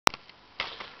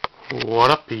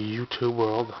What up, YouTube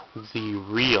world? The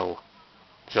real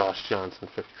Josh Johnson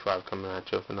 55 coming at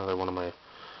you with another one of my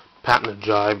patented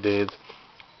jive days.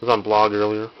 I was on blog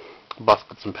earlier,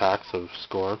 busted some packs of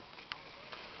Score.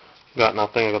 Got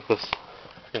nothing. I got this.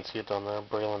 You can see it down there,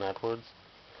 Braylon Edwards.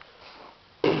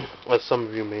 As some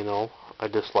of you may know, I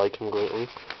dislike him greatly.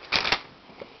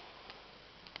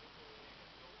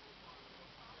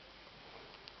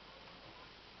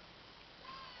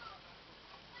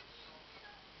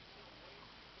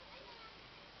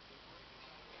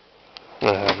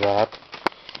 I have that.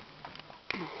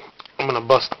 I'm gonna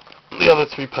bust the other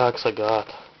 3 packs I got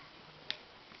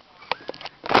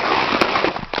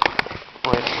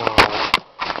right now.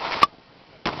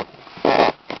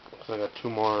 So I got 2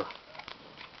 more.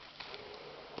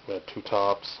 I got 2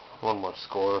 tops, 1 more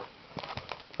Score.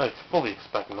 I fully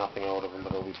expect nothing out of him,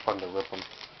 but it'll be fun to rip him.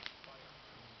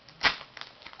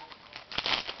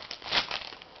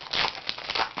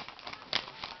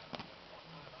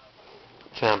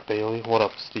 Champ Bailey, what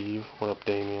up, Steve? What up,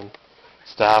 Damien?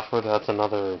 Stafford, that's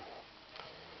another.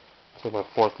 It's like my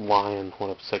 4th Lion. What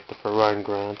up, Sictifer? Ryan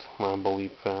Grant, my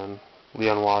unbelief fan.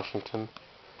 Leon Washington.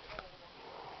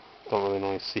 Don't really know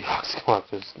any Seahawks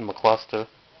collectors. McCluster,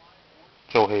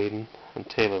 Joe Hayden, and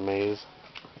Taylor Mays.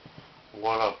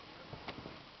 What up,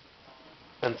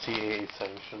 NCAA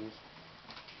sanctions?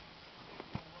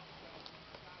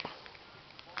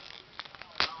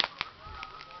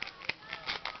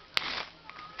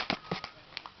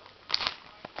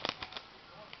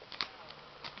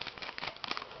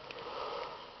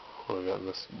 What do we got in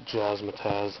this?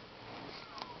 Jazzmatazz.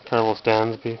 Carlos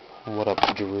Dansby. What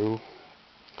up, Drew?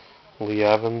 Lee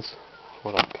Evans.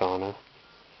 What up, Connor?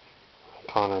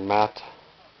 Connor Matt.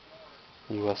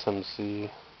 USMC.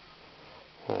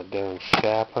 Darren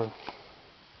Schapper.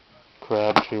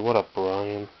 Crabtree. What up,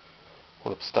 Brian?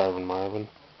 What up, Starvin Marvin?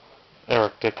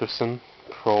 Eric Dickerson.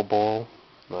 Pro Bowl.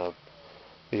 The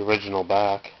original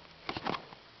back.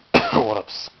 What up,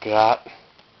 Scott?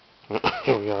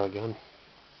 Here we are again.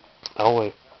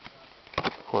 Elway.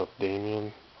 What up,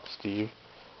 Damien? Steve?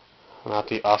 Not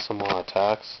the Asamoah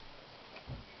Attacks.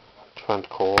 Trent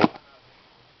Cole.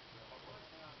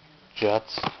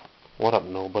 Jets. What up,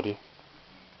 nobody?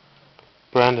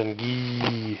 Brandon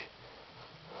Gee.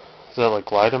 Is that like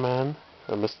Gliderman?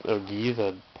 Or Mr. Gee,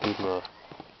 that dude in a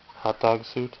hot dog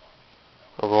suit?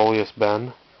 Aurelius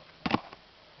Ben.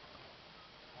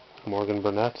 Morgan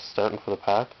Burnett starting for the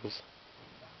Packers.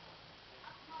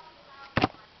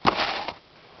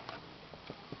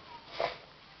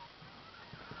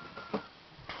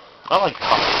 I like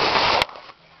boxes.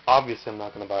 Obviously, I'm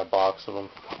not going to buy a box of them.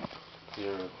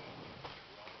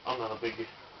 I'm not a big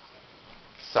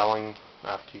selling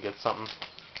after you get something.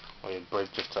 Or you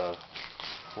break just a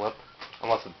flip.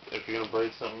 Unless if you're going to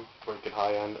break something, break it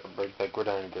high end or break that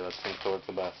gridiron gear. That seems to work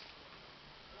the best.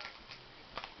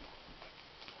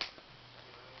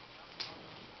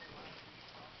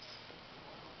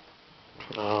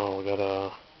 Oh, we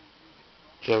got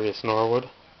Jarius Norwood.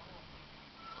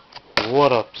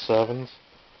 What up, Sevens?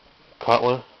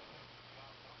 Cutler.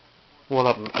 What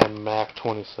up, and Mac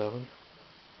 27?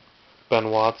 Ben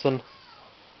Watson.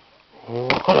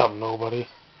 What up, nobody?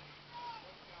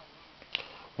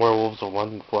 Werewolves of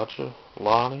London Fletcher.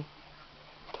 Lonnie.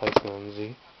 Tyson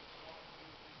NZ.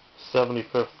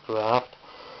 75th draft.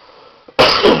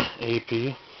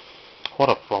 AP. What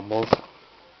up, Fumbles?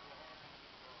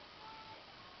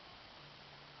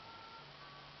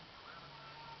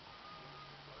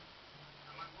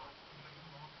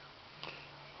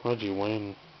 Reggie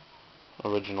Wayne,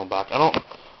 original back. I don't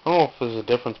know if there's a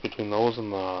difference between those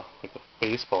and the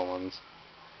baseball ones.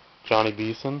 Johnny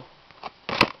Beeson.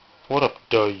 What up,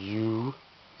 you?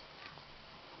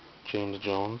 James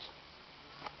Jones.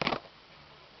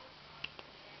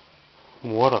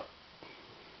 What up,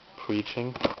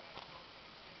 preaching?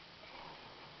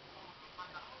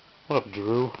 What up,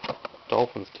 Drew?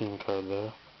 Dolphins team card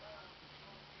there.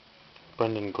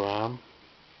 Brendan Graham.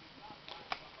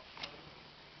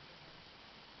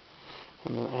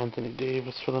 And then Anthony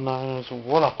Davis for the Niners.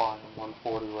 What up, on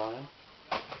 140, Ryan?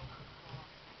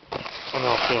 And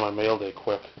I'll show you my mail day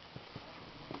quick.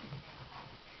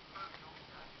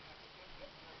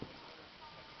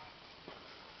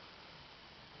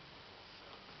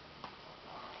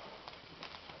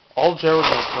 All Jared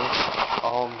Wilson.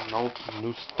 All no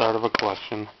new start of a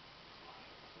collection.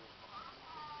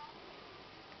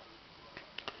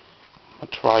 A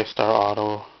TriStar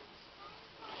Auto.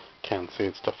 Can't see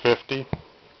it's to 50.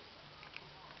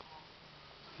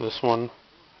 This one,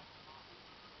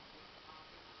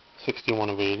 61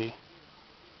 of 80.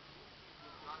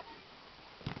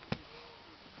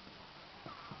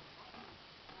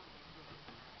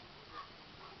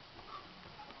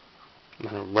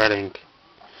 And red ink.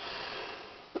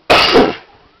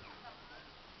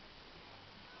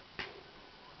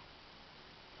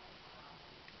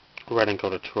 Red ink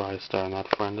out of TriStar, and that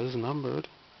friend is numbered.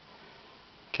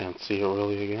 Can't see it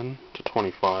really again. To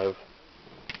 25.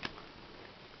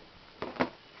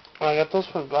 I got those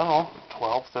for, I don't know,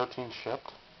 12, 13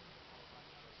 shipped.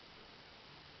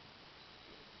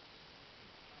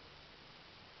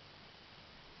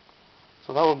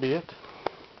 So that would be it.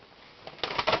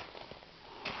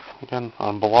 Again,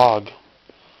 on blog.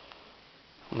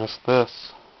 Missed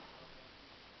this.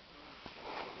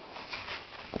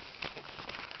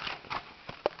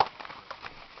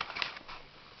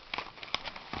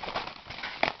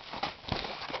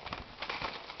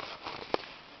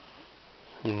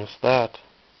 You missed that.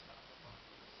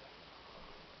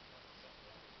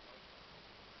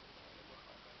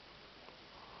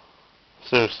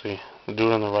 Seriously, the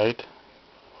dude on the right,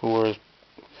 who wears...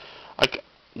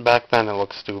 back then it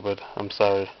looked stupid. I'm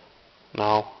sorry.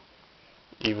 Now,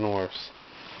 even worse.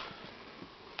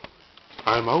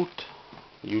 I'm out.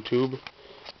 YouTube.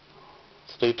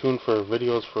 Stay tuned for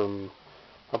videos from,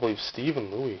 I believe, Steve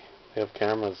and Louie. They have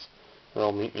cameras. They're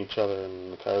all meeting each other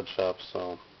in the card shop,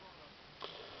 so...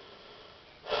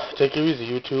 Take it easy,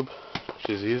 YouTube.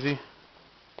 She's easy.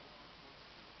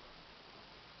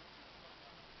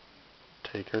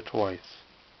 Take her twice.